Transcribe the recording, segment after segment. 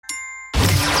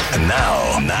And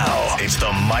now it's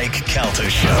the Mike Calta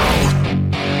Show.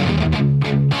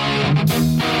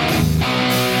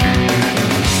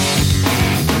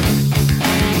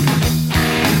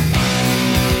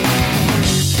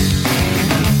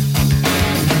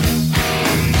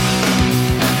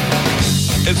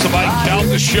 It's the Mike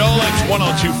Calta Show. It's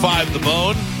 102.5 The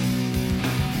Bone.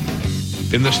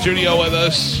 In the studio with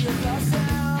us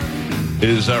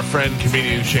is our friend,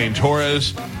 comedian Shane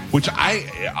Torres, which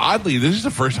oddly, this is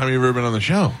the first time you've ever been on the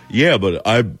show. Yeah, but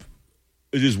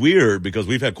it is weird because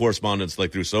we've had correspondence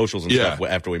like through socials and stuff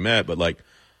after we met, but like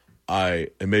and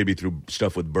maybe through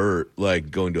stuff with Bert, like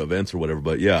going to events or whatever.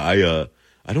 But yeah,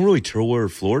 I don't really tour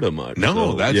Florida much. No,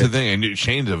 so, that's the thing. And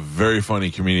Shane's a very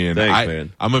funny comedian. Thanks,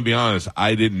 man. I'm going to be honest.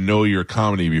 I didn't know your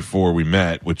comedy before we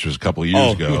met, which was a couple of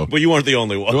years ago. But you weren't the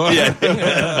only one.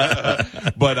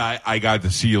 But I got to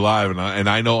see you live, and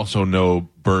I also know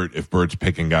Bert. If Bert's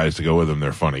picking guys to go with him,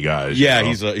 they're funny guys. Yeah,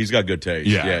 he's got good taste.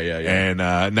 Yeah. And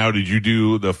now, did you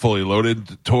do the Fully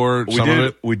Loaded tour?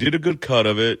 We did a good cut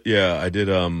of it. Yeah, I did.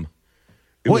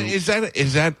 Is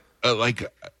that like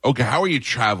okay? How are you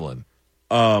traveling?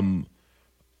 Well,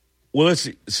 let's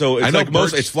see. So it's like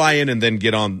it's fly in and then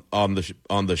get on the ship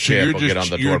or get on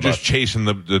the tour bus. You're just chasing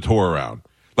the tour around.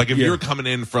 Like if you're coming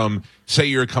in from, say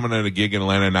you're coming at a gig in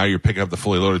Atlanta, now you're picking up the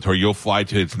Fully Loaded tour, you'll fly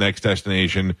to its next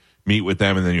destination, meet with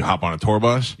them, and then you hop on a tour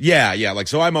bus? Yeah. Like,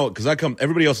 so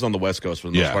everybody else is on the West Coast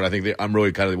for the most part. I think I'm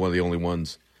really kind of one of the only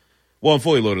ones. Well, I'm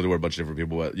Fully Loaded, there were a bunch of different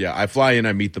people, but yeah, I fly in,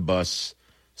 I meet the bus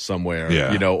somewhere,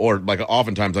 or like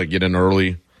oftentimes I get in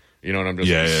early. You know, and I'm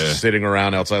just sitting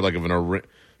around outside like of an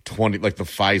 20, like the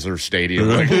Pfizer Stadium,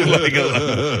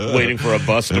 waiting for a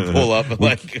bus to pull up.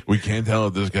 We can't tell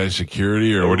if this guy's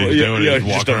security or what he's doing. Yeah,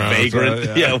 he's just a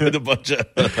vagrant. With a bunch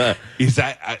of. Is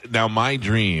that now? My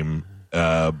dream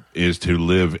is to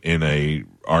live in a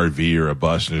RV or a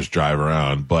bus and just drive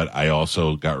around. But I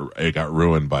also got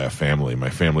ruined by a family. My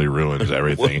family ruins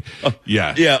everything.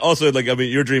 Yeah. Also, like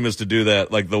your dream is to do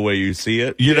that like the way you see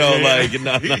it. You know, like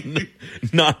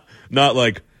not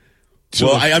like.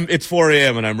 Well, it's 4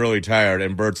 a.m. and I'm really tired.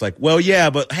 And Bert's like, well, yeah,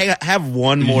 but hey, have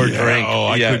one more drink. Oh,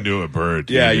 I couldn't do it, Bert.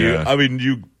 Yeah, you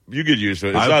get used to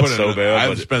it. It's not so bad.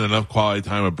 I've spent enough quality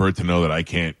time with Bert to know that I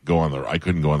couldn't go on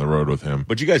the road with him.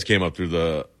 But you guys came up through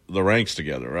the ranks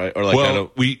together, right? Or like,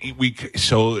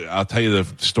 so I'll tell you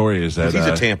the story is that he's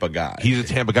a Tampa guy. He's a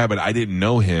Tampa guy, but I didn't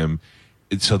know him.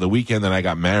 So the weekend that I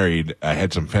got married, I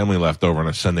had some family left over on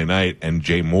a Sunday night, and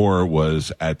Jay Moore was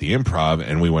at the Improv,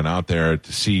 and we went out there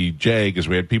to see Jay because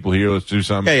we had people here. Let's do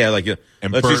something. Let's do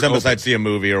something besides see a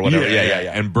movie or whatever.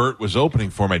 Yeah. And Bert was opening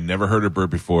for him. I'd never heard of Bert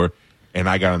before, and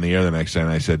I got on the air the next day, and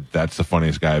I said, that's the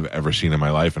funniest guy I've ever seen in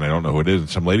my life, and I don't know who it is. And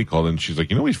some lady called in, and she's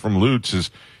like, he's from Lutz.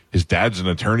 His dad's an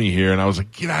attorney here, and I was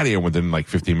like, get out of here. Within like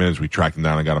 15 minutes, we tracked him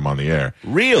down and got him on the air.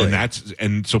 Really?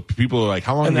 And so people are like,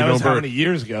 how long have you known Bert? How many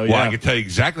years ago? Well, I can tell you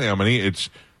exactly how many. It's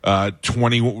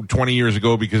 20 years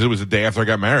ago because it was the day after I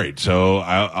got married. So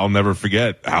I'll never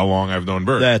forget how long I've known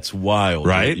Bert. That's wild.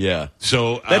 Right? Yeah.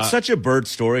 So that's such a Bert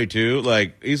story, too.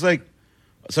 Like, he's like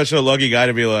such a lucky guy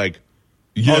to be like,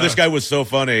 oh, this guy was so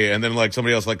funny, and then like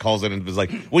somebody else like calls in and was like,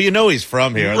 well, he's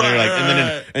from here. And they're like, and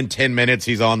then in 10 minutes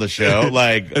he's on the show.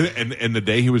 Like, and the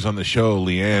day he was on the show,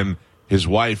 Leanne, his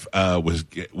wife,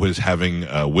 was having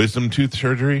wisdom tooth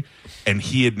surgery, and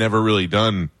he had never really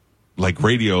done like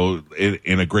radio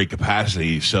in a great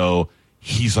capacity. So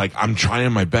he's like, I'm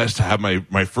trying my best to have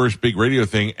my first big radio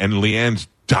thing, and Leanne's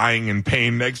dying in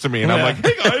pain next to me, and I'm like,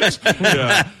 hey guys.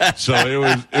 So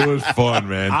it was fun,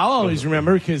 man. I'll always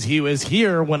remember because he was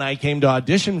here when I came to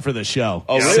audition for the show.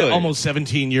 Oh, really? Almost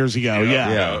 17 years ago.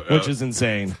 Yeah. Which is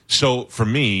insane. So for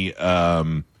me,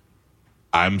 I'm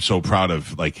so proud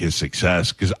of like his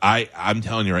success because I'm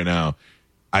telling you right now,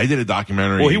 I did a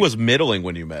documentary. Well, he was middling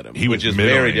when you met him, which is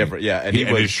very different. Yeah, and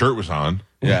his shirt was on.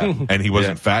 Yeah, and he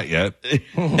wasn't fat yet,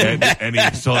 and he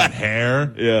still had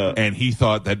hair. Yeah, and he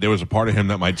thought that there was a part of him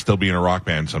that might still be in a rock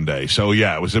band someday. So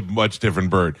yeah, it was a much different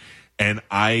Bert. And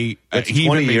That's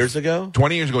 20 years ago,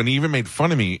 and he even made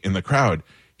fun of me in the crowd.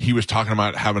 He was talking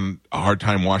about having a hard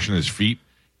time washing his feet.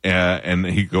 And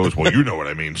he goes, well, you know what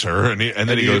I mean, sir. And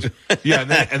then he goes, yeah.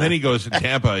 And then he goes,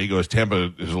 Tampa. He goes,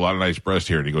 Tampa, there's a lot of nice breasts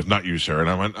here. And he goes, not you, sir. And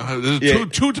I went, this is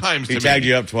two times. He tagged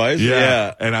you up twice.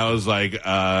 Yeah. And I was like, and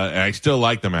I still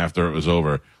liked him after it was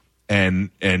over.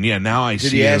 And yeah, now I see.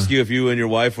 Did he ask you if you and your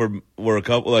wife were a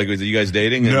couple? Like, was you guys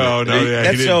dating? No.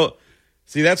 That's so.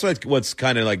 See, that's what's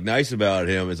kind of like nice about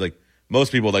him is like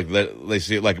most people like they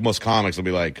see like most comics will be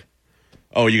like,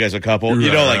 oh, you guys are a couple? You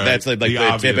know, like that's like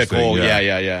the typical,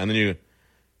 yeah. And then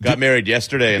got married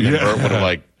yesterday, and then Bert would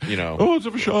have oh, let's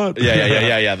have a shot.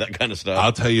 Yeah, that kind of stuff.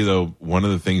 I'll tell you though, one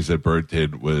of the things that Bert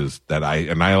did was that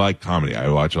I like comedy. I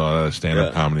watch a lot of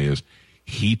stand-up comedy. Is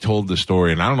he told the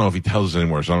story, and I don't know if he tells it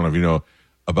anymore. So I don't know if you know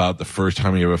about the first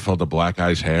time he ever felt a black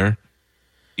guy's hair.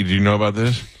 Did you know about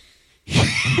this?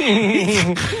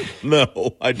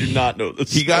 No, I did not know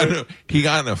this. He got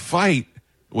in a fight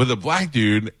with a black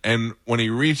dude, and when he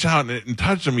reached out and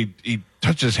touched him, he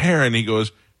touched his hair, and he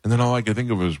goes, and then all I could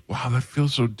think of was, wow, that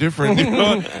feels so different. You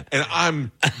know? And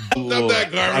I'm not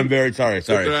that, Garmin. I'm very sorry.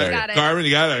 Garmin,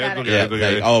 you got it.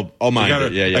 Okay. I'll mind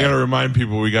it. Yeah. I got to remind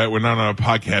people we're not on a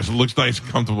podcast. It looks nice and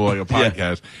comfortable like a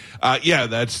podcast.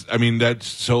 That's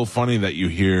so funny that you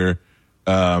hear,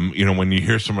 when you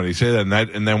hear somebody say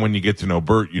that, and then when you get to know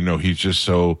Bert, he's just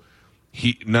so,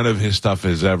 none of his stuff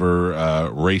is ever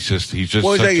racist. He's just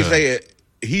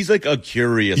he's like a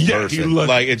curious person. He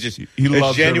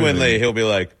loves genuinely. Everything. He'll be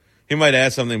like, he might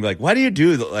ask something, and be like, "Why do you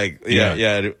do that?" Like,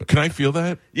 Can I feel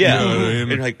that? Yeah. And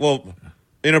you're like, well,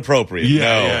 inappropriate. Yeah.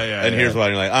 No. And here's why.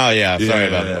 And you're like, oh yeah, sorry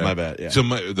about that. My bad. Yeah. So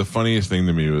the funniest thing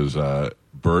to me was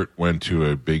Bert went to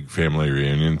a big family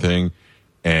reunion thing,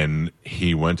 and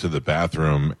he went to the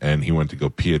bathroom and he went to go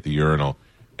pee at the urinal,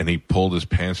 and he pulled his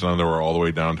pants and underwear all the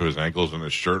way down to his ankles and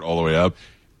his shirt all the way up,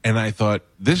 and I thought,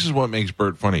 this is what makes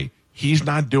Bert funny. He's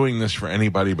not doing this for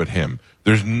anybody but him.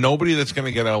 There's nobody that's going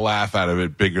to get a laugh out of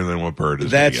it bigger than what Bert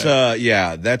is. That's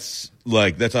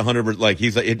 100%. Like,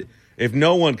 he's like, if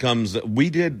no one comes, we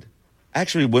did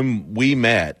actually when we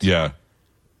met. Yeah.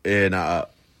 In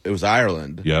it was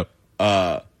Ireland. Yep.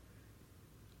 I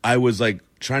was like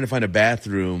trying to find a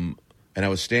bathroom, and I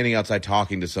was standing outside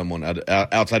talking to someone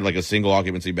outside like a single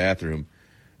occupancy bathroom,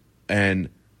 and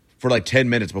for like 10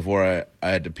 minutes before I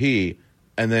had to pee,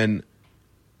 and then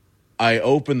I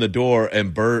opened the door,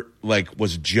 and Bert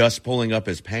was just pulling up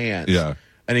his pants. Yeah.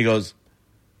 And he goes,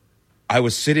 I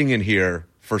was sitting in here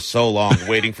for so long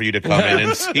waiting for you to come in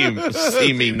and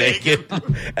see me naked.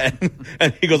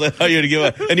 And he goes, I thought you were going to give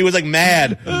up. And he was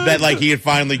mad that he had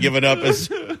finally given up.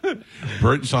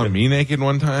 Bert saw me naked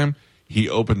one time. He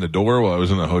opened the door while I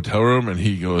was in the hotel room, and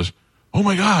he goes, oh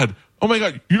my God,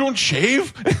 you don't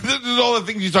shave? This is all the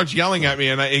things he starts yelling at me,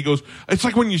 and he goes, it's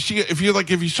like when you see, if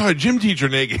you saw a gym teacher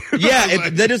naked. Yeah,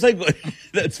 that is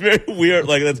that's very weird.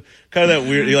 That's kind of that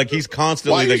weird. He's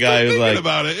constantly the guy who's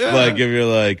about it. Yeah. If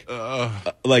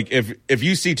you're if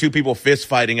you see two people fist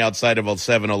fighting outside of a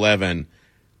 7-Eleven,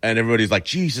 and everybody's like,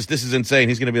 Jesus, this is insane.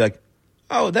 He's gonna be like,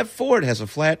 oh, that Ford has a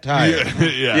flat tire.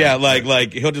 Yeah.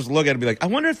 He'll just look at it and be like, I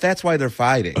wonder if that's why they're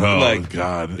fighting. Oh,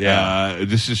 God. Yeah.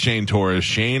 This is Shane Torres.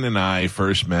 Shane and I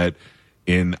first met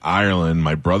in Ireland.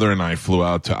 My brother and I flew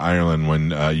out to Ireland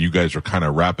when you guys were kind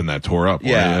of wrapping that tour up.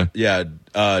 Yeah.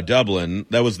 Dublin.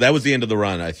 That was the end of the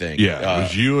run, I think. Yeah. It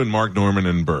was you and Mark Norman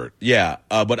and Bert. Yeah.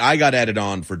 But I got added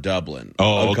on for Dublin.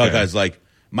 Oh, okay. Because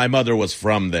my mother was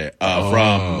from there,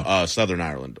 from Southern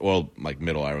Ireland. Well,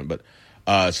 Middle Ireland. But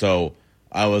so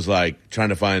I was trying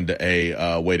to find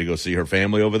a way to go see her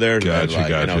family over there. Gotcha.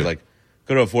 And I was like,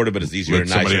 could have afforded it, but it's easier and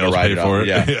nicer to ride it off.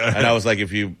 Yeah. And I was like,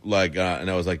 if you and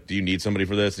I was like, do you need somebody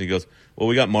for this? And he goes, well,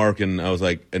 we got Mark. And I was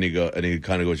like, and he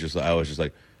kind of goes, I was just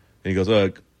like, and he goes,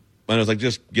 and I was like,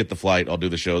 just get the flight. I'll do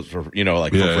the shows for free.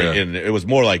 And it was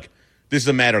more like, this is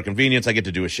a matter of convenience. I get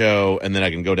to do a show, and then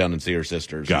I can go down and see her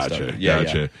sisters. Gotcha.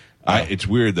 Yeah. It's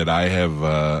weird that I have,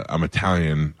 I'm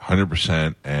Italian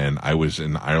 100%, and I was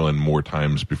in Ireland more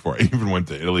times before I even went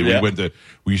to Italy. Yeah.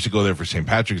 We used to go there for St.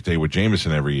 Patrick's Day with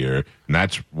Jameson every year, and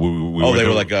that's we they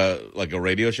were like a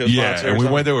radio show sponsor. Yeah, and we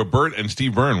went there with Bert and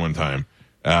Steve Byrne one time,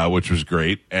 which was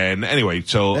great. And anyway,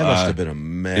 so that must have been a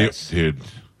mess, dude.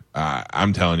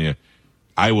 I'm telling you,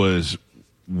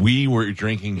 we were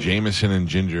drinking Jameson and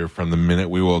ginger from the minute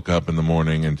we woke up in the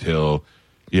morning until.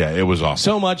 Yeah, it was awesome.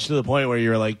 So much to the point where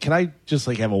you're like, can I just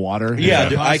have a water? Yeah,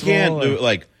 dude, I can't do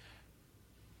it.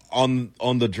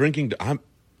 On the drinking.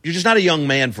 You're just not a young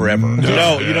man forever.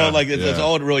 No, that's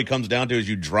all it really comes down to is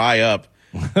you dry up,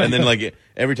 and then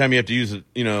every time you have to use it,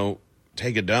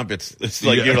 take a dump. It's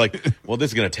like you're like, well,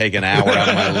 this is gonna take an hour out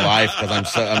of my life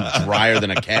because I'm drier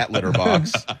than a cat litter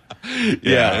box.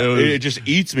 It just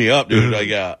eats me up, dude.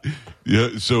 Yeah,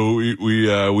 so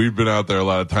we've been out there a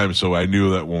lot of times, so I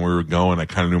knew that when we were going, I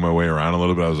kind of knew my way around a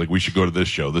little bit. I was like, we should go to this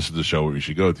show. This is the show we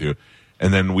should go to.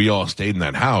 And then we all stayed in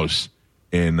that house,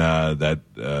 that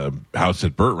house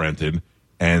that Bert rented,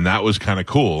 and that was kind of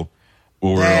cool.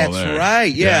 That's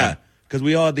right, yeah. Because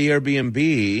we all had the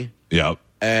Airbnb. Yep.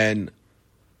 And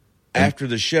after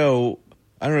the show,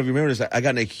 I don't know if you remember this, I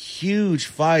got in a huge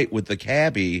fight with the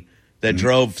cabbie that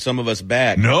drove some of us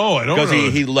back. No, I don't know.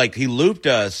 Because he looped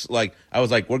us. I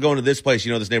was like, we're going to this place,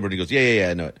 this neighborhood. He goes, yeah,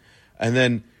 I know it. And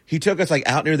then he took us like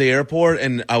out near the airport,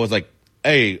 and I was like,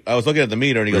 "Hey," I was looking at the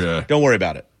meter, and he goes, "Don't worry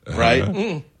about it." Right?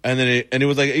 And then it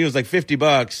was like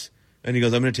 $50, and he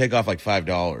goes, "I'm going to take off like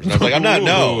 $5." And I was like, "I'm not.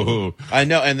 No, I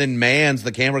know." And then Mans,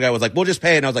 the camera guy, was like, "We'll just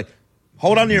pay it." And I was like,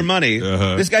 "Hold on to your money.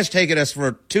 This guy's taking us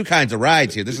for two kinds of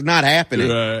rides here. This is not happening."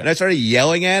 And I started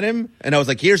yelling at him, and I was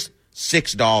like, "Here's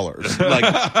 $6,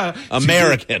 like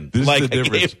American." This like is the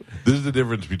difference. This is the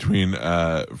difference between,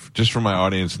 just from my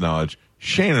audience knowledge,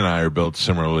 Shane and I are built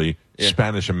similarly. Yeah.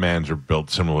 Spanish and Mans are built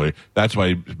similarly. That's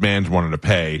why Mans wanted to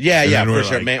pay. Yeah, for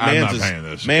sure.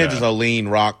 Like, Mans is a lean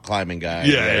rock climbing guy.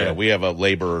 Yeah. We have a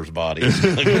laborer's body. Do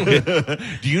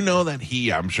you know that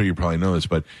I'm sure you probably know this,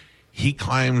 but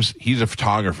he's a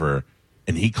photographer,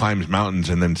 and he climbs mountains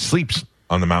and then sleeps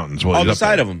on the mountains while on he's the up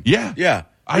side there. of them. Yeah. Yeah.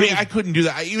 I mean, I couldn't do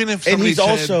that. Even if somebody and he's said,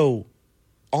 also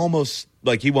almost,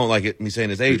 like, he won't like me saying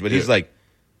his age, but he's like,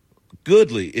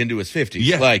 goodly into his 50s.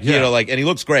 You know, like, and he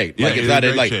looks great. Like, it's not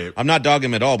like shape. I'm not dogging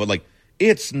him at all, but like,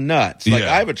 it's nuts. Like,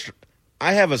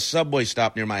 I have a subway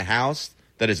stop near my house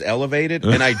that is elevated,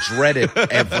 and I dread it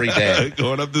every day.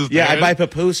 Going up this. Yeah, I buy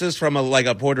pupusas from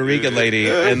a Puerto Rican lady,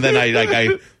 and then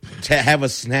I have a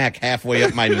snack halfway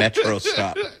up my metro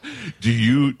stop.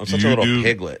 I'm such a little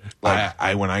piglet. Like,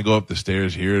 I when I go up the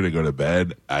stairs here to go to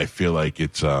bed, I feel like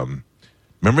it's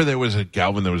remember there was a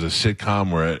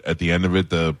sitcom where at the end of it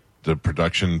the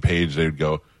production page they'd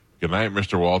go, "Good night,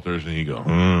 Mr. Walters," and you go,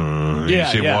 you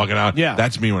see him walking out. Yeah.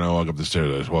 That's me when I walk up the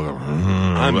stairs. I just walk up,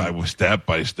 I step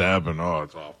by step, and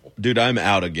it's awful. Dude, I'm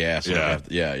out of gas. Yeah.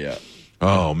 Yeah.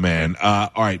 Oh man.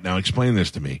 All right, now explain this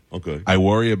to me. Okay. I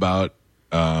worry about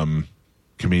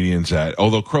comedians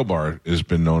although Crowbar has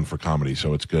been known for comedy,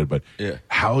 so it's good, but I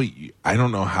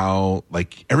don't know how,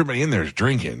 like, everybody in there is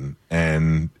drinking,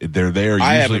 and they're there usually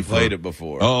I haven't played it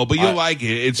before. Oh, but you'll like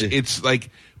it. It's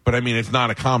like, but I mean, it's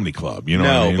not a comedy club, you know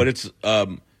what I mean? But it's,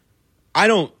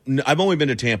 I've only been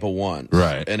to Tampa once.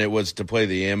 Right. And it was to play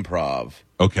the Improv.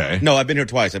 Okay. No, I've been here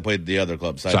twice. I played the other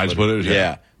club, Side Splitters,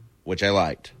 yeah. Which I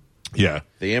liked. Yeah.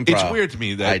 The Improv. It's weird to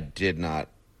me that I did not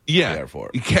care for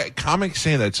it. Comics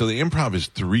say that. So the Improv is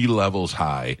 3 levels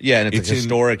high. Yeah, and it's a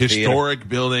historic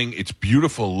building. It's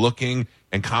beautiful looking,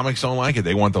 and comics don't like it.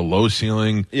 They want the low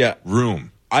ceiling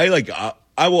room. I don't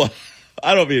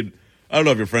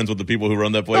know if you're friends with the people who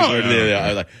run that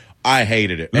place. I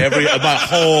hated it.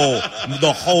 I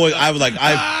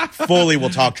fully will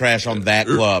talk trash on that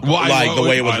club. Well, the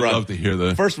way it was run. I'd love to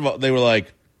hear First of all, they were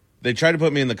like, they tried to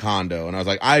put me in the condo, and I was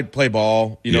like, I play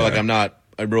ball,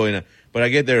 I'm really not. But I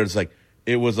get there,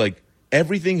 it was like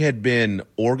everything had been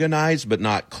organized but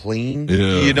not clean.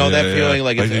 That feeling,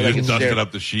 like they just dusted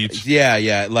up the sheets.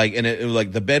 Yeah. Like, and it was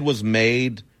like the bed was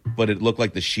made, but it looked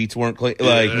like the sheets weren't clean.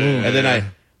 Like, and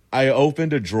then I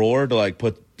opened a drawer to like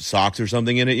put socks or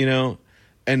something in it,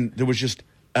 and there was just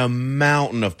a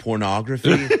mountain of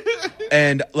pornography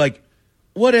and like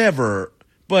whatever.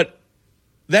 But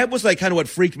that was like kind of what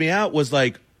freaked me out was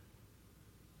like,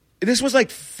 this was like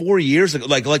 4 years ago.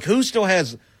 Like who still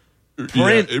has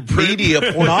print media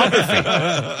pornography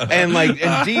and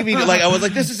DVD? Like, I was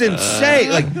like, this is insane.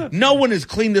 Like, no one has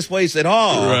cleaned this place at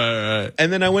all. Right.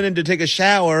 And then I went in to take a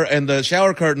shower, and the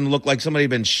shower curtain looked like somebody had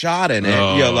been shot in it.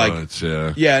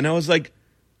 And I was like,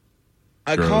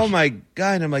 I called my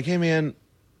guy, and I'm like, hey man,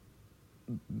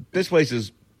 this place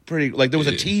is pretty. Like, there was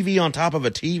a TV on top of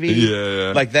a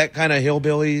TV. Like that kind of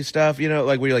hillbilly stuff,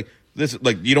 like where you're like, this,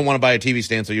 like, you don't want to buy a TV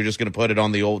stand, so you're just going to put it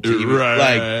on the old TV.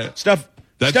 Like, stuff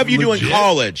you do in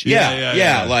college.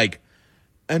 Yeah. Like,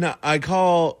 and I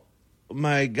call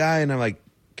my guy, and I'm like,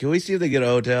 can we see if they get a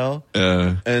hotel?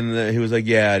 And he was like,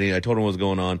 yeah. And I told him what was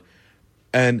going on.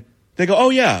 And they go, oh,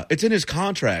 yeah, it's in his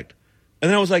contract. And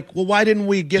then I was like, well, why didn't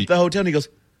we get the hotel? And he goes,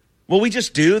 well, we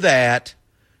just do that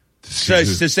to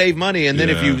save money. And then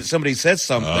if somebody says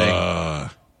something.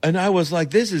 And I was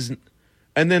like, this is...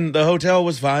 And then the hotel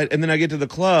was fine. And then I get to the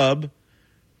club.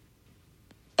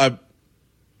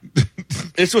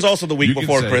 This was also the week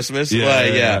before Christmas.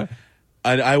 And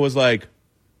I was like,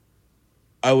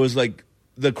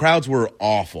 the crowds were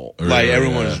awful. Like,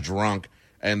 everyone was drunk,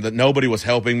 and nobody was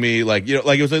helping me. Like, it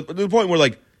was at the point where,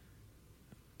 like,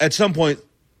 at some point,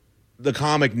 the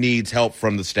comic needs help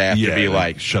from the staff to be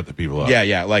like, shut the people up.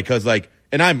 Yeah. Like, because, like,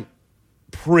 and I'm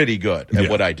pretty good at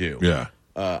what I do. Yeah.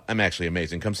 I'm actually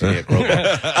amazing. Come see me at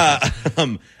Crowbar.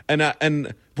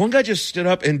 And one guy just stood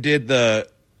up and did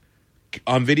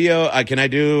on video. Can I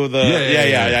do the?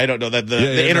 Yeah. I don't know that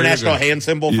the international hand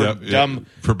symbol for dumb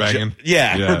for banging.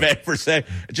 For sex.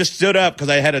 Just stood up because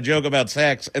I had a joke about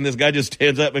sex, and this guy just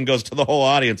stands up and goes to the whole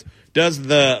audience. Does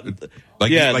the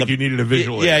you needed a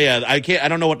visual? Yeah. I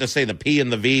don't know what to say. The P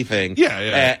and the V thing.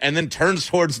 Yeah. And then turns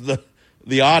towards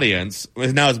the audience.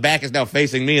 Now his back is now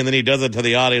facing me, and then he does it to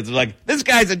the audience. They're like, this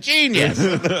guy's a genius.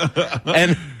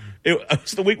 And it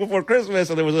was the week before Christmas,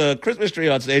 and there was a Christmas tree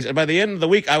on stage. And by the end of the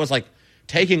week, I was like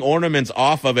taking ornaments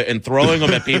off of it and throwing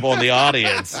them at people in the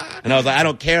audience. And I was like, I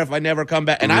don't care if I never come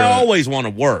back. And I always want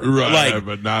to work. Right, like,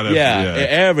 but not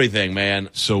everything, man.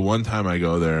 So one time I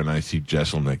go there, and I see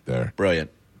Jesselnick there.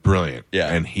 Brilliant.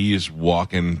 Yeah. And he's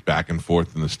walking back and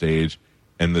forth on the stage,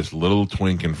 and this little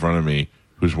twink in front of me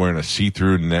who's wearing a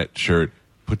see-through net shirt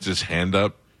puts his hand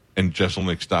up, and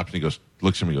Jesselnick stops, and he goes,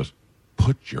 looks at me and goes,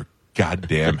 put your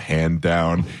goddamn hand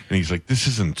down. And he's like, this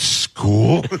isn't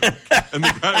school. And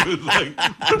the guy was like,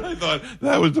 I thought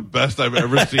that was the best I've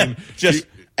ever seen.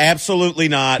 Absolutely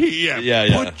not.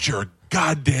 Put your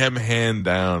goddamn hand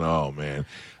down. Oh, man.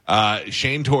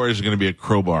 Shane Torres is going to be at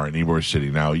Crowbar in Ybor City.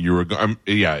 Now,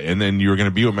 and then you were going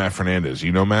to be with Matt Fernandez.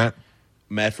 You know Matt?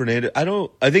 Matt Fernandez?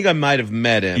 I think I might have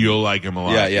met him. You'll like him a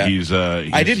lot. Yeah. He's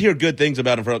I did hear good things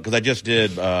about him because I just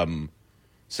did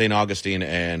St. Augustine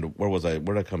and where was I?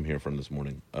 Where did I come here from this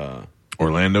morning?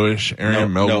 Orlando-ish area?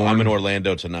 Melbourne? No, I'm in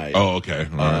Orlando tonight. Oh, okay.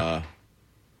 All right.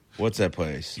 What's that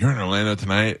place? You're in Orlando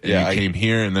tonight? And you came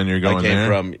here and then you're going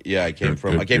there? I came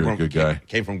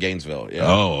from Gainesville. Yeah.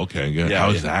 Oh, okay, good. Yeah,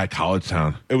 How's that? College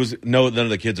town? It was none of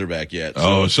the kids are back yet.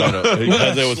 Because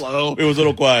it was a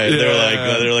little quiet. Yeah.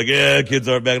 They were like, yeah, kids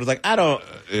aren't back. I was like, I don't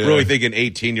really think an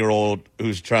 18-year-old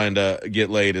who's trying to get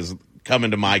laid is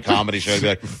coming to my comedy show.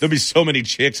 Like, there'll be so many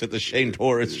chicks at the Shane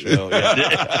Torres show.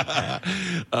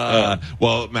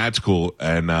 Well, Matt's cool,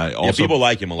 and also people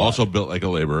like him a lot. Also built like a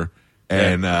laborer.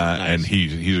 And nice. And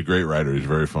he's a great writer. He's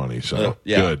very funny. So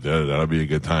good. That'll be a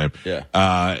good time. Yeah.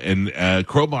 And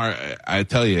Crowbar, I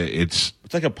tell you, it's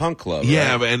like a punk club.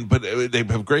 Yeah, right? but they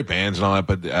have great bands and all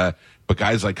that. But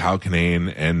guys like Hal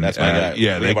Kinane and that's my guy.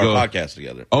 Yeah, we have our podcast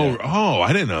together. Oh,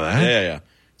 I didn't know that. Yeah.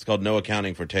 It's called No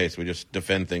Accounting for Taste. We just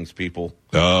defend things people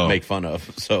make fun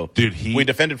of. So, dude, we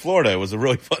defended Florida. It was a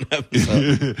really fun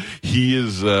episode. He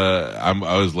is. I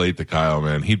was late to Kyle,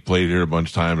 man. He played here a bunch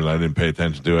of times, and I didn't pay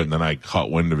attention to it. And then I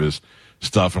caught wind of his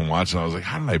stuff and watched it. I was like,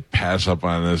 how did I pass up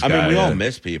on this guy? I mean, we all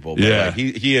miss people. But yeah,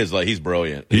 he is he's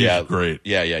brilliant. He's great.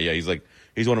 Yeah.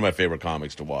 He's one of my favorite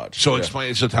comics to watch. So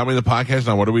explain. So tell me the podcast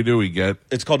now. What do we do?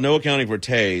 It's called No Accounting for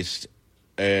Taste,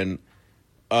 and.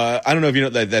 I don't know if you know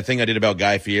that thing I did about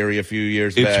Guy Fieri a few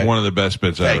years back. It's one of the best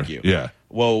bits ever. Thank you. Yeah.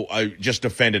 Well, I just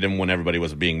defended him when everybody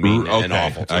was being mean and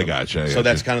awful to him. I gotcha. So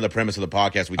that's kind of the premise of the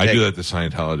podcast. I do that to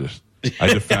Scientologists.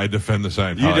 I defend the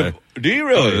Scientologists. Do you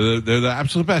really? Oh, they're the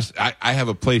absolute best. I have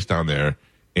a place down there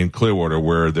in Clearwater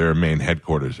where their main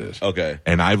headquarters is. Okay.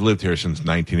 And I've lived here since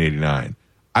 1989.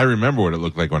 I remember what it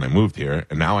looked like when I moved here,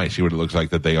 and now I see what it looks like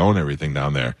that they own everything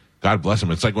down there. God bless them.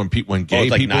 It's like when gay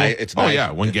people. It's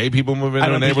nice. When gay people move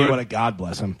into a neighborhood. I don't think you want to God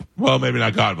bless them. Well, maybe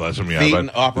not God bless them. Yeah, Thetan,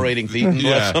 operating Thetan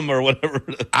bless them or whatever.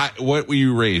 What were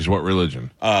you raised? What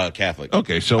religion? Catholic.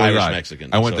 Okay, so Irish Mexican.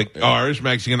 I went to Irish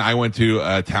Mexican. I went to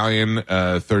Italian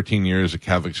 13 years at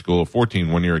Catholic school,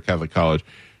 14 1 year at Catholic college,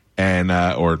 and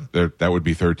that would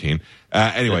be 13.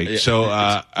 Anyway, so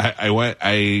I went.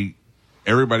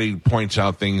 Everybody points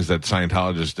out things that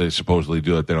Scientologists they supposedly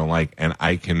do that they don't like, and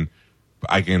I can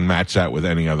match that with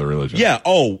any other religion. Yeah.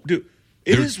 Oh, dude.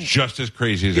 They're just as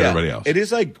crazy as everybody else. It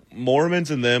is like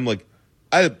Mormons and them. Like,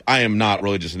 I am not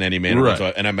religious in any manner,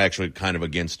 right. And I'm actually kind of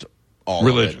against all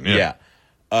religion. Of it.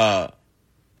 Yeah.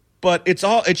 But it's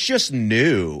just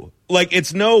new. Like,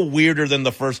 it's no weirder than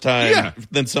the first time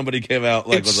than somebody came out.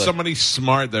 Like, it's somebody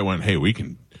smart that went, hey, we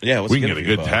can get a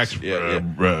good tax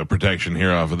protection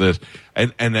here off of this,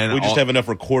 and then we just have enough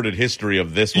recorded history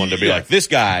of this one to be like, this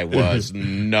guy was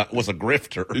a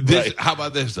grifter. How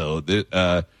about this though?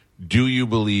 Do you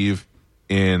believe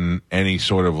in any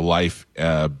sort of life,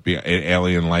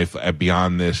 alien life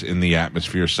beyond this in the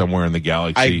atmosphere somewhere in the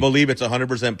galaxy? I believe it's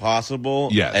 100% possible.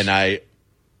 Yes, and I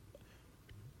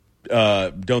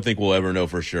don't think we'll ever know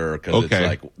for sure because it's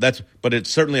like but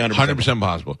it's certainly 100%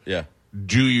 possible. Yeah.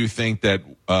 Do you think that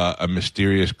a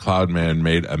mysterious cloud man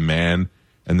made a man,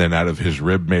 and then out of his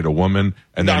rib made a woman,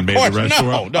 and then made the rest of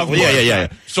the world? No, yeah.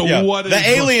 So what is the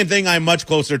alien thing? I'm much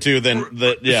closer to than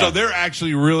the. Yeah. So they're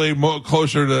actually really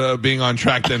closer to being on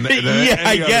track than any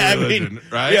other religion,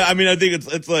 right? Yeah, I mean, I think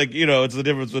it's like it's the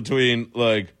difference between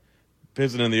like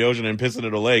pissing in the ocean and pissing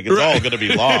in a lake. It's all going to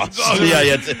be lost.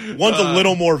 One's a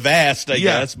little more vast, I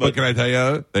guess. But can I tell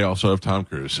you, they also have Tom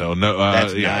Cruise. So no,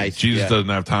 that's nice. Jesus doesn't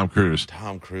have Tom Cruise.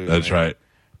 Tom Cruise. That's right.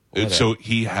 So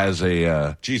he has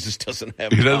a. Jesus doesn't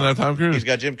have. He doesn't have Tom Cruise. He's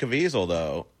got Jim Caviezel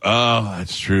though. Oh,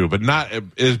 that's true, but not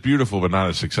as beautiful, but not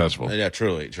as successful. Yeah,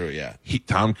 truly, yeah.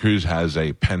 Tom Cruise has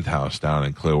a penthouse down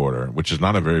in Clearwater, which is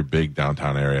not a very big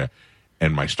downtown area.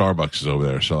 and my Starbucks is over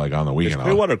there. So like on the weekend, is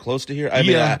Clearwater close to here? I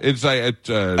mean, it's like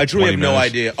I truly have no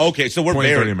idea. Okay, so we're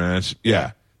 30 minutes.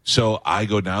 Yeah. So I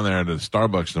go down there to the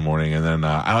Starbucks in the morning, and then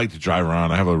I like to drive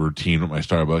around. I have a routine with my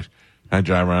Starbucks. I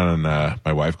drive around, and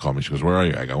my wife called me. She goes, "Where are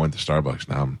you?" I go, "I went to Starbucks.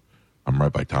 Now I'm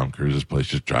right by Tom Cruise's place,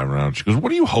 just driving around." She goes,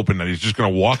 "What are you hoping that he's just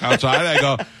going to walk outside?" I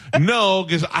go, "No,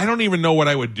 because I don't even know what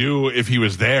I would do if he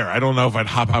was there. I don't know if I'd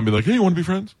hop on and be like, hey, you want to be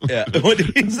friends?" Yeah.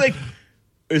 It's like,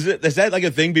 is that like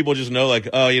a thing people just know? Like,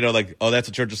 oh, that's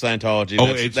a Church of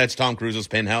Scientology. That's Tom Cruise's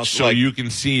penthouse. So you can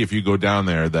see if you go down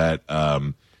there that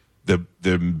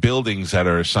the buildings that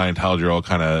are Scientology are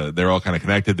all kind of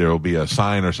connected. There will be a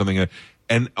sign or something.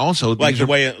 And also, like the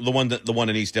one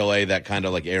in East LA, that kind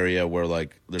of like area where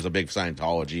like there's a big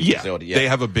Scientology facility. Yeah, they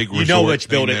have a big resort. You know which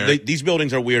building? These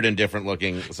buildings are weird and different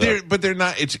looking. So. But they're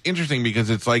not. It's interesting because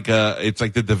it's like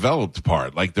the developed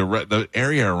part. Like the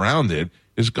area around it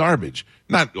is garbage.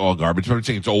 Not all garbage, but I'm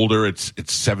saying it's older. It's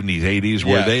 70s, 80s,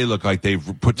 where they look like they've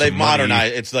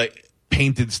modernized. It's like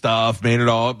painted stuff, made it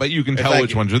all, but you can tell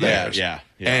which ones are theirs. Yeah.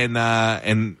 And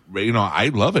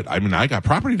I love it. I mean, I got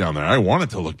property down there. I want it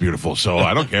to look beautiful, so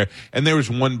I don't care. And there was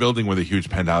one building with a huge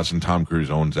penthouse, and Tom Cruise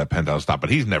owns that penthouse top, but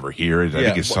he's never here. I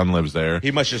think his son lives there.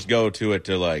 He must just go to it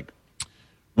to like.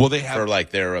 Well, they have for like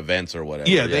their events or whatever.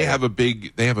 Yeah, they have a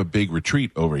big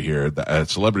retreat over here, a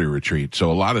celebrity retreat. So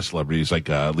a lot of celebrities like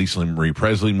Lisa Marie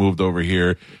Presley moved over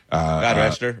here. God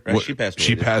rest her. Right? She passed away.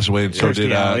 She passed away, and so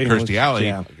did Kirstie Alley,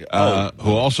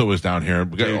 who also was down here.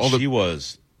 Dude, she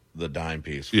was the dime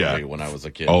piece for me when I was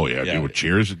a kid. Oh, yeah. Dude,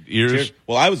 Cheers ears.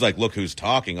 Well, I was like, look who's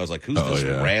talking. I was like, who's this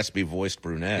raspy-voiced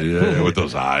brunette? Yeah, with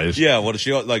those eyes. Yeah, what is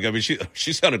she like? I mean,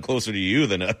 she sounded closer to you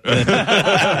than everything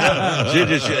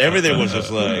was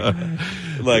just like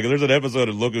there's an episode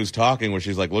of Look Who's Talking where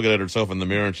she's like looking at herself in the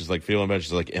mirror and she's like feeling bad.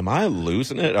 She's like, am I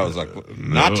losing it? I was like,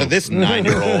 not to this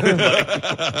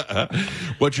 9-year-old.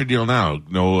 What's your deal now?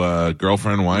 No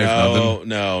girlfriend, wife, nothing?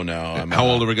 No. How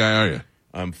old of a guy are you?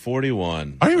 I'm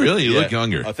 41. Are you really? You look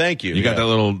younger. Oh, thank you. You got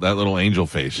that little angel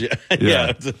face.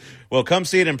 Yeah. Well, come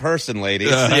see it in person,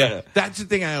 ladies. That's the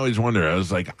thing I always wonder. I was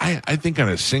like, I think on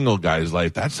a single guy's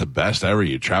life, that's the best ever.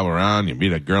 You travel around, you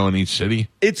meet a girl in each city.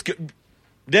 It's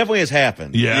definitely has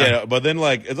happened. Yeah. But then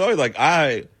like it's always like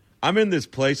I'm in this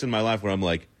place in my life where I'm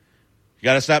like, you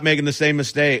got to stop making the same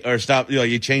mistake or stop.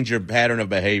 You change your pattern of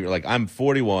behavior. Like I'm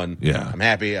 41. Yeah. I'm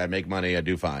happy. I make money. I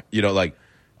do fine.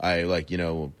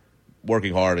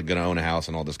 Working hard and gonna own a house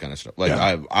and all this kind of stuff. Like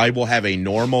I will have a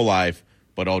normal life,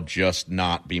 but I'll just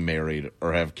not be married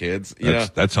or have kids.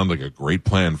 That sounds like a great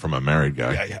plan from a married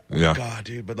guy. Yeah. God,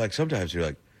 dude. But like sometimes you're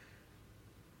like,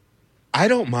 I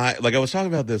don't mind. Like I was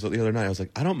talking about this the other night. I was like,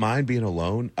 I don't mind being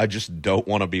alone. I just don't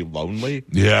want to be lonely.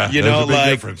 Yeah, there's a big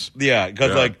difference. Yeah,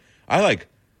 because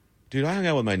dude, I hung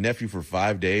out with my nephew for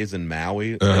 5 days in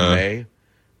Maui in May,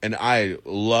 and I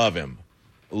love him.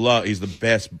 He's the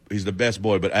best. He's the best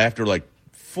boy. But after like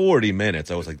 40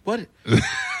 minutes, I was like, "What?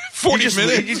 40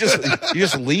 minutes? You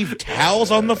just leave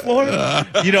towels on the floor?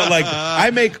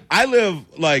 I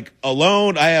live like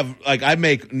alone. I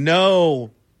make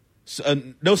no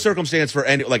circumstance for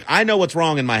any. Like I know what's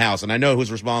wrong in my house, and I know who's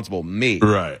responsible. Me.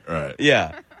 Right.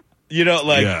 Yeah. And you don't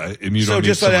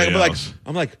need somebody else.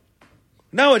 I'm like.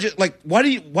 No, just like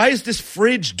why is this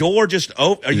fridge door just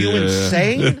open? Are you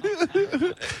insane?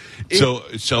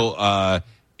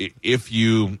 If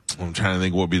you, I'm trying to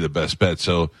think what would be the best bet.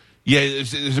 So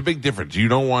there's a big difference. You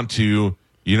don't want to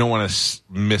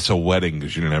miss a wedding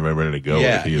because you didn't have anybody to go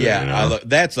with either. Yeah.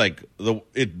 That's like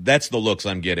that's the looks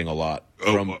I'm getting a lot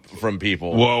from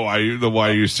people. Whoa, why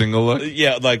are you single look?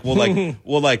 Yeah,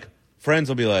 friends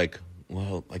will be like,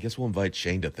 well, I guess we'll invite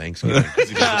Shane to Thanksgiving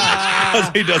because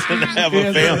he doesn't have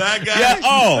a family. That guy?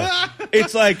 Yeah.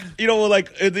 It's like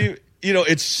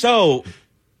it's so.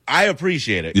 I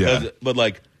appreciate it. Yeah. But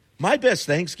like my best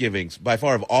Thanksgivings by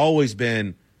far have always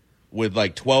been with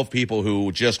like 12 people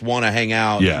who just want to hang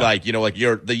out. Yeah. Like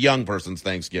you're the young person's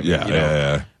Thanksgiving.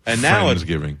 Yeah. And now it's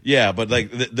Friendsgiving. Yeah, but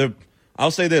like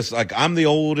I'll say this: like I'm the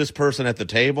oldest person at the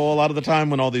table a lot of the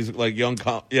time when all these like young.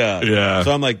 So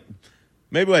I'm like.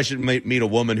 Maybe I should meet a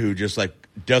woman who just like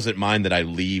doesn't mind that I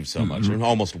leave so much and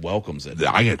almost welcomes it.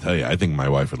 I gotta tell you, I think my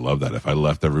wife would love that. If I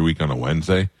left every week on a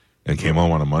Wednesday and came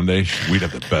home on a Monday, we'd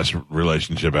have the best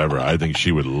relationship ever. I think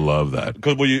she would love that.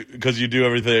 Because you do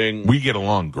everything. We get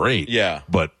along great. Yeah.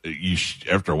 But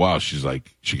after a while, she's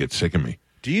like, she gets sick of me.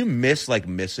 Do you miss like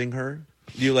missing her?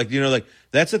 Do you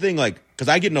that's the thing. Like, because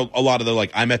I get a lot of the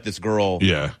like I met this girl.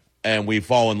 Yeah. And we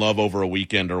fall in love over a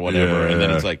weekend or whatever, and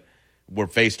then it's like. We're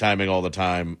FaceTiming all the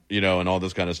time, and all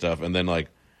this kind of stuff. And then, like,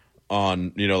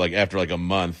 after, like, a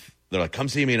month, they're like, come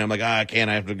see me. And I'm like, I can't.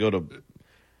 I have to go to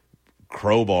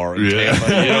Crowbar in Tampa,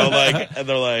 and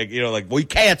they're like, we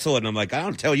cancel it. And I'm like, I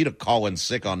don't tell you to call in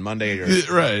sick on Monday or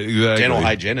right, exactly. dental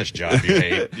hygienist job you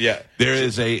hate. Yeah. There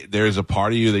is a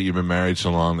part of you that you've been married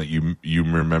so long that you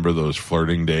remember those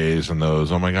flirting days and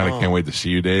those, oh my God, I can't wait to see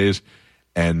you days.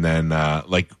 And then,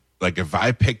 like if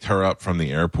I picked her up from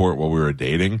the airport while we were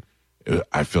dating,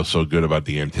 I feel so good about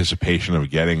the anticipation of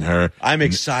getting her. I'm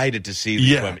excited to see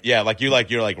the women. Yeah,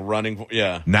 you're running.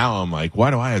 Yeah. Now I'm like, why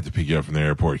do I have to pick you up from the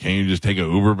airport? Can't you just take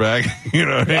an Uber back?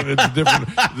 It's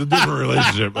a different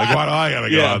relationship. Like, why do I gotta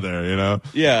go out there?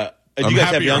 Yeah. You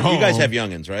guys have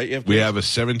youngins, right? We have a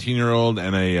 17-year-old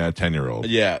and a 10-year-old.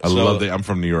 Yeah. I love I'm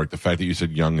from New York. The fact that you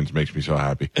said youngins makes me so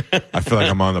happy. I feel like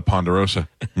I'm on the Ponderosa.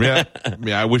 Yeah.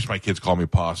 I wish my kids called me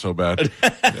Pa so bad.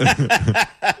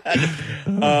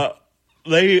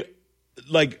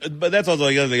 But that's also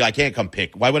the other thing. I can't come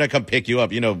pick. Why would I come pick you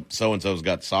up? So and so's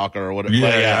got soccer or whatever.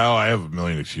 I have a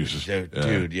million excuses,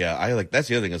 dude. Yeah, that's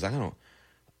the other thing is I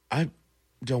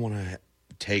don't want to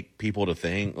take people to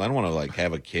things. I don't want to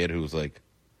have a kid who's like,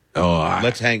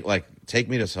 let's hang. Take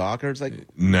me to soccer. It's like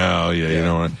no, you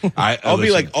know what?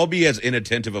 I'll be as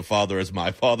inattentive a father as my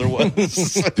father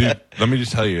was. Dude, let me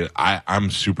just tell you,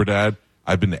 I'm super dad.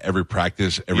 I've been to every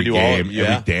practice, every game,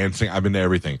 every dancing. I've been to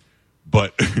everything.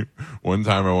 But one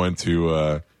time I went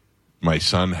to, my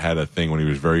son had a thing when he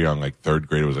was very young, like third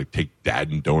grade. It was like take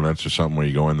dad and donuts or something where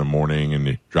you go in the morning and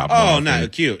you drop them off. Oh, no,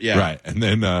 cute. Yeah. Right. And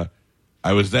then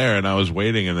I was there and I was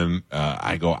waiting and then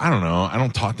I go, I don't know. I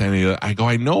don't talk to any of the,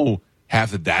 I know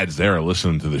half the dads there are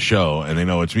listening to the show and they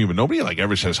know it's me, but nobody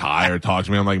ever says hi or talks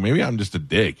to me. I'm like, maybe I'm just a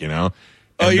dick, And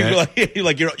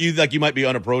you might be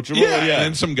unapproachable. Yeah, and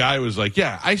then some guy was like,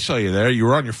 "Yeah, I saw you there. You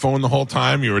were on your phone the whole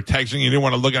time. You were texting. You didn't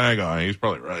want to look at it." I go, "He's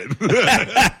probably right."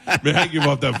 I give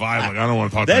off that vibe. I don't want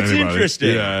to talk to anybody. That's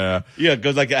interesting. Yeah.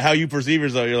 Because how you perceive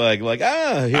yourself, you're like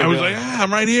I was like,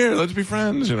 I'm right here. Let's be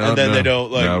friends. And then they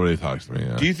don't nobody talks to me.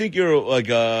 Yeah. Do you think you're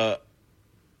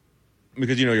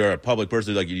because you're a public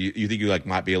person, you think you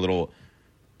might be a little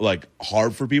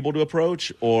hard for people to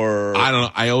approach, or I don't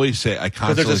know. I always say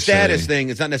because there's a status thing.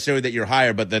 It's not necessarily that you're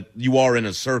higher, but that you are in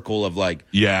a circle of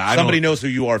somebody knows who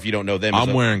you are if you don't know them.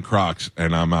 I'm wearing Crocs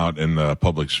and I'm out in the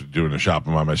Publix doing the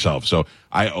shopping by myself. So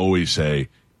I always say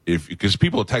because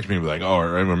people text me and be like,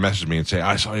 or message me and say,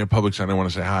 I saw you in Publix and I want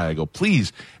to say hi. I go,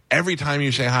 please. Every time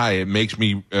you say hi, it makes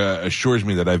me assures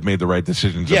me that I've made the right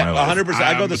decisions in my life. 100%.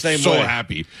 I go the same way. So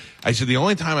happy. I said the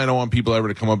only time I don't want people ever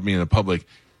to come up to me in the public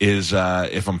is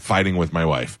if I'm fighting with my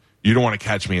wife. You don't want to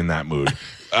catch me in that mood.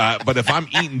 But if I'm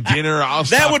eating dinner, I'll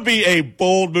stop. That would be a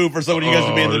bold move for somebody you guys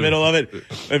to be in the middle of it.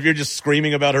 If you're just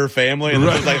screaming about her family and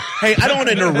it's like, hey, I don't want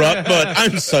to interrupt, but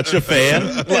I'm such a fan.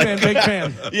 Hey, man, big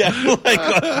fan. Yeah,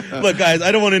 look, guys,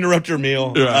 I don't want to interrupt your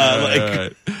meal.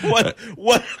 Right. What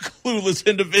clueless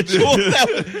individual.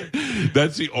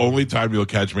 That's the only time you'll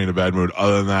catch me in a bad mood.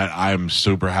 Other than that, I'm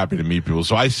super happy to meet people.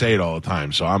 So I say it all the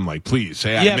time. So I'm like, please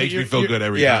say it. It makes me feel good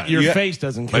every time. Your face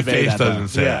doesn't convey my face that, doesn't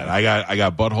say that. I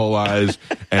got butthole eyes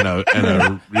and a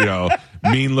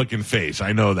mean looking face.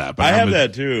 I know that. But I have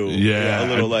that too. Yeah, a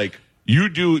little you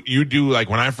do like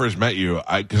when I first met you,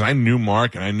 because I knew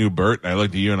Mark and I knew Bert, and I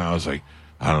looked at you and I was like,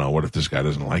 I don't know, what if this guy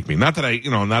doesn't like me? Not that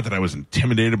I was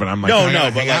intimidated, but I'm like, I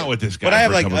hang out with this guy. But I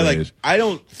have I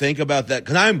don't think about that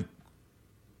because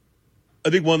I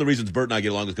think one of the reasons Bert and I get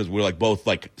along is because we're both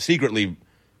secretly,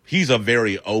 he's a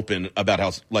very open about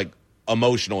how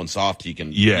emotional and soft he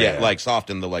can, soft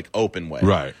in the open way,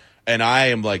 right? And I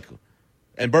am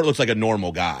and Bert looks like a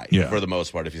normal guy for the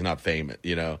most part if he's not famous,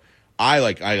 I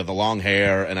have the long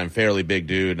hair and I'm fairly big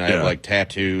dude and I have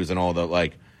tattoos and all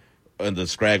the and the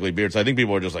scraggly beard. So I think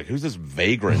people are just like, who's this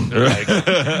vagrant? Or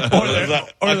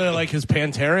they're like, his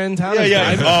Pantera in town?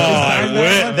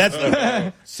 Yeah.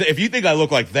 That's if you think I look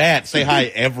like that, say hi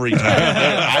every time.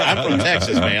 I'm from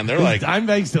Texas, man. They're like,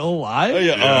 Dimebag's still alive?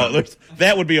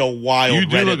 That would be a wild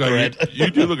Reddit thread. You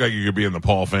do look like you could be in the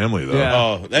Paul family, though.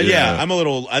 Yeah. I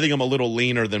think I'm a little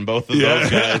leaner than both of those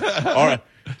guys. All right.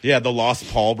 Yeah, the Lost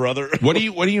Paul brother. What are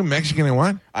you Mexican and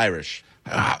what? Irish.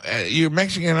 You're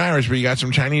Mexican and Irish, but you got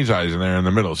some Chinese eyes in there in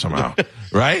the middle somehow,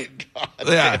 right?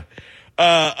 Yeah.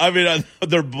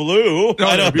 They're blue.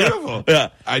 No, they're beautiful. Yeah.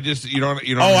 I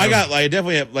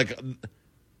definitely have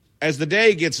as the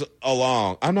day gets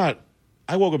along.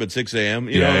 I woke up at 6 a.m.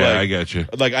 I get you.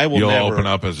 You'll open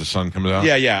up as the sun comes out.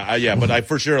 Yeah. But I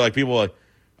for sure people.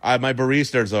 My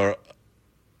baristas are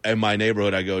in my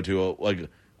neighborhood. I go to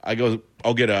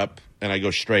I'll get up. And I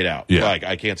go straight out. Yeah.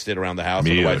 I can't sit around the house.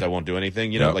 Otherwise, I won't do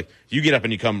anything. You get up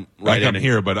and you come right in. I come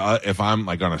here, but if I'm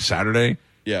on a Saturday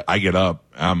Yeah. I get up.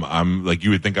 I'm like,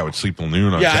 you would think I would sleep till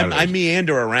noon on Saturdays. I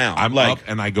meander around. I'm like, up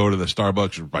and I go to the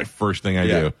Starbucks. My first thing I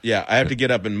do. Yeah, I have to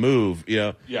get up and move.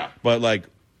 Yeah. But like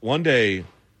one day,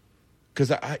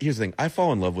 because here's the thing, I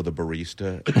fall in love with a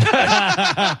barista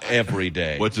every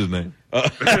day. What's his name?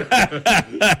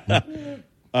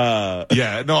 I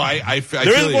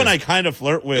there is one I kind of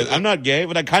flirt with. I'm not gay,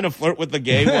 but I kind of flirt with the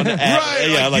gay one.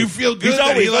 Right, like you feel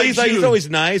good. He's always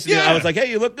nice. Yeah. I was like, hey,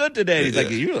 you look good today. He's like,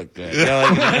 you look good.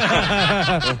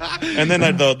 And then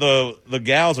the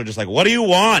gals are just like, what do you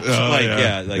want?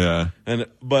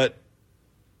 But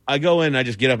I go in, I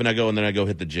just get up and I go, and then I go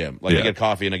hit the gym. Like I get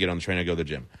coffee and I get on the train, I go to the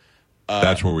gym.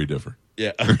 That's where we differ.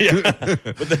 Yeah.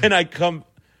 But then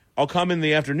I'll come in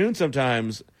the afternoon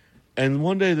sometimes, and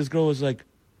one day this girl was like,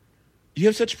 you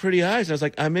have such pretty eyes. And I was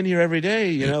like, I'm in here every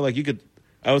day, like you could.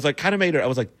 I was like, kind of made her. I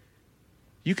was like,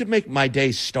 you could make my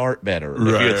day start better if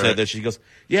you had said that. She goes,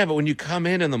 yeah, but when you come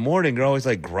in the morning, you're always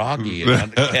like groggy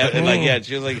and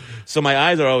she was like, so my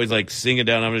eyes are always like singing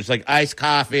down. I'm just like, iced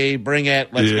coffee, bring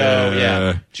it, let's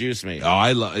go, juice me.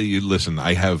 Oh, listen.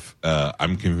 I have.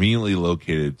 I'm conveniently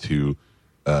located to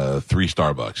 3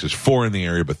 Starbucks. There's 4 in the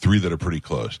area, but 3 that are pretty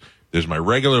close. There's my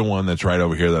regular one that's right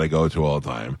over here that I go to all the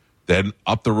time. Then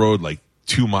up the road, like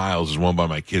 2 miles, is one by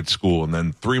my kid's school. And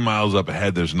then 3 miles up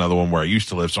ahead, there's another one where I used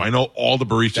to live. So I know all the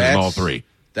baristas in all 3.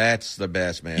 That's the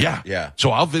best, man. Yeah.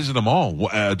 So I'll visit them all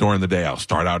during the day. I'll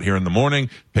start out here in the morning,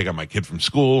 pick up my kid from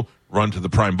school, run to the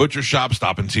Prime Butcher Shop,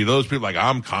 stop and see those people. Like,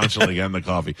 I'm constantly getting the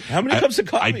coffee. How many cups of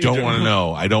coffee? I don't want to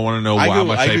know. I don't want to know how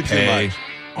much I pay.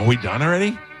 Are we done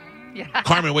already? Yeah.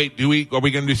 Carmen, wait, are we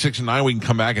going to do 6 and 9? We can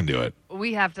come back and do it.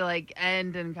 We have to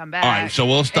end and come back. All right, so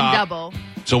we'll stop. And double.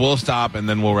 So we'll stop and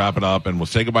then we'll wrap it up and we'll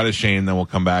say goodbye to Shane. Then we'll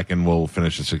come back and we'll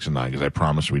finish the 6 and 9 because I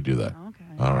promised we'd do that. Okay.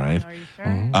 All right. Are you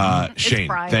sure? Shane,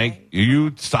 thank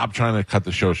you. Stop trying to cut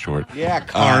the show short. Yeah,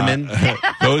 Carmen.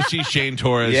 Go see Shane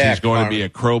Torres. He's going to be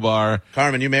at Crowbar.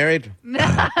 Carmen, you married?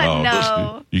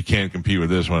 No. You can't compete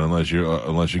with this one unless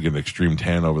you get an extreme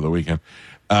tan over the weekend.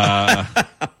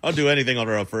 I'll do anything on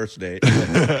our first date. You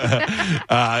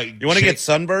want to get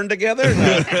sunburned together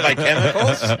by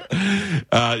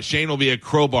chemicals? Shane will be at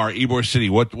Crowbar, Ybor City.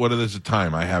 What is the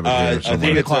time? I have it here. I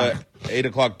think it's 8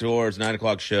 o'clock doors, 9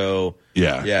 o'clock show.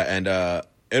 Yeah, and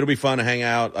it'll be fun to hang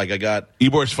out. Like I got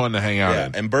Ybor's fun to hang out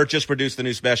in. And Bert just produced the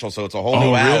new special, so it's a whole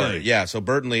new hour. Really? Yeah, so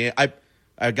Bert and Lee,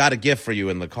 I got a gift for you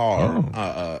in the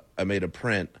car. I made a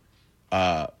print.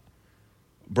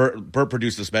 Bert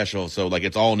produced the special, so like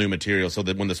it's all new material. So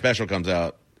that when the special comes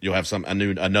out, you'll have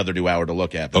another new hour to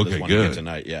look at. But this one you get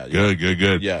tonight,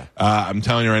 Good. Yeah, I'm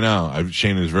telling you right now,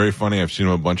 Shane is very funny. I've seen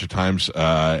him a bunch of times,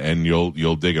 and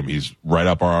you'll dig him. He's right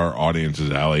up our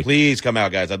audience's alley. Please come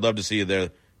out, guys. I'd love to see you there.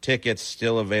 Tickets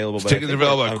still available. Tickets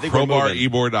available at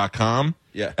crowbarybor.com.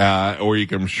 Yeah. Or you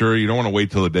can, I'm sure you don't want to wait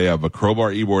till the day of, but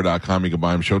crowbarybor.com, you can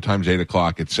buy them. Showtime's 8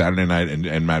 o'clock. It's Saturday night,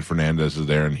 and Matt Fernandez is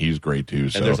there, and he's great too.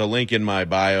 So. And there's a link in my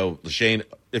bio. Shane,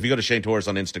 if you go to Shane Torres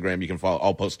on Instagram, you can follow.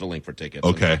 I'll post a link for tickets.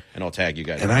 Okay. And I'll tag you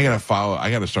guys. And I got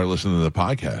to start listening to the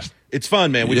podcast. It's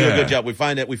fun, man. We do a good job. We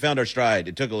found our stride.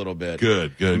 It took a little bit.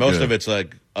 Good. Most of it's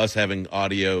like us having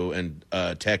audio and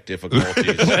tech difficulties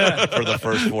for the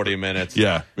first 40 minutes.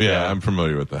 Yeah, I'm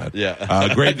familiar with that.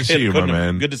 Yeah. Great to see you, my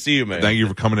man. Good to see you, man. Thank you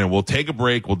for coming in. We'll take a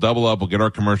break. We'll double up. We'll get our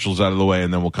commercials out of the way,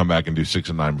 and then we'll come back and do 6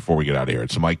 and 9 before we get out of here.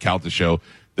 It's the Mike Calta Show.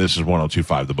 This is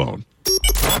 102.5 The Bone.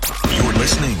 You're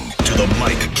listening to the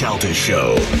Mike Calta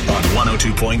Show on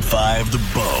 102.5 The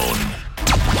Bone.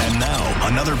 And now,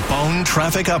 another Bone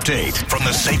traffic update from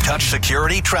the Safe Touch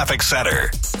Security Traffic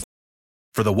Center.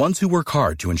 For the ones who work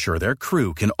hard to ensure their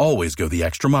crew can always go the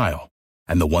extra mile,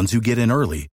 and the ones who get in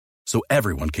early so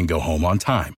everyone can go home on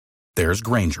time, there's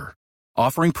Grainger,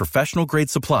 offering professional-grade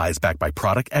supplies backed by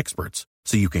product experts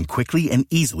so you can quickly and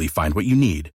easily find what you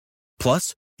need.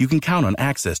 Plus, you can count on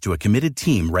access to a committed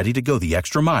team ready to go the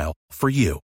extra mile for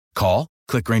you. Call,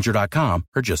 click Grainger.com,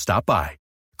 or just stop by.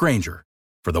 Grainger,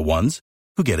 for the ones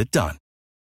who get it done.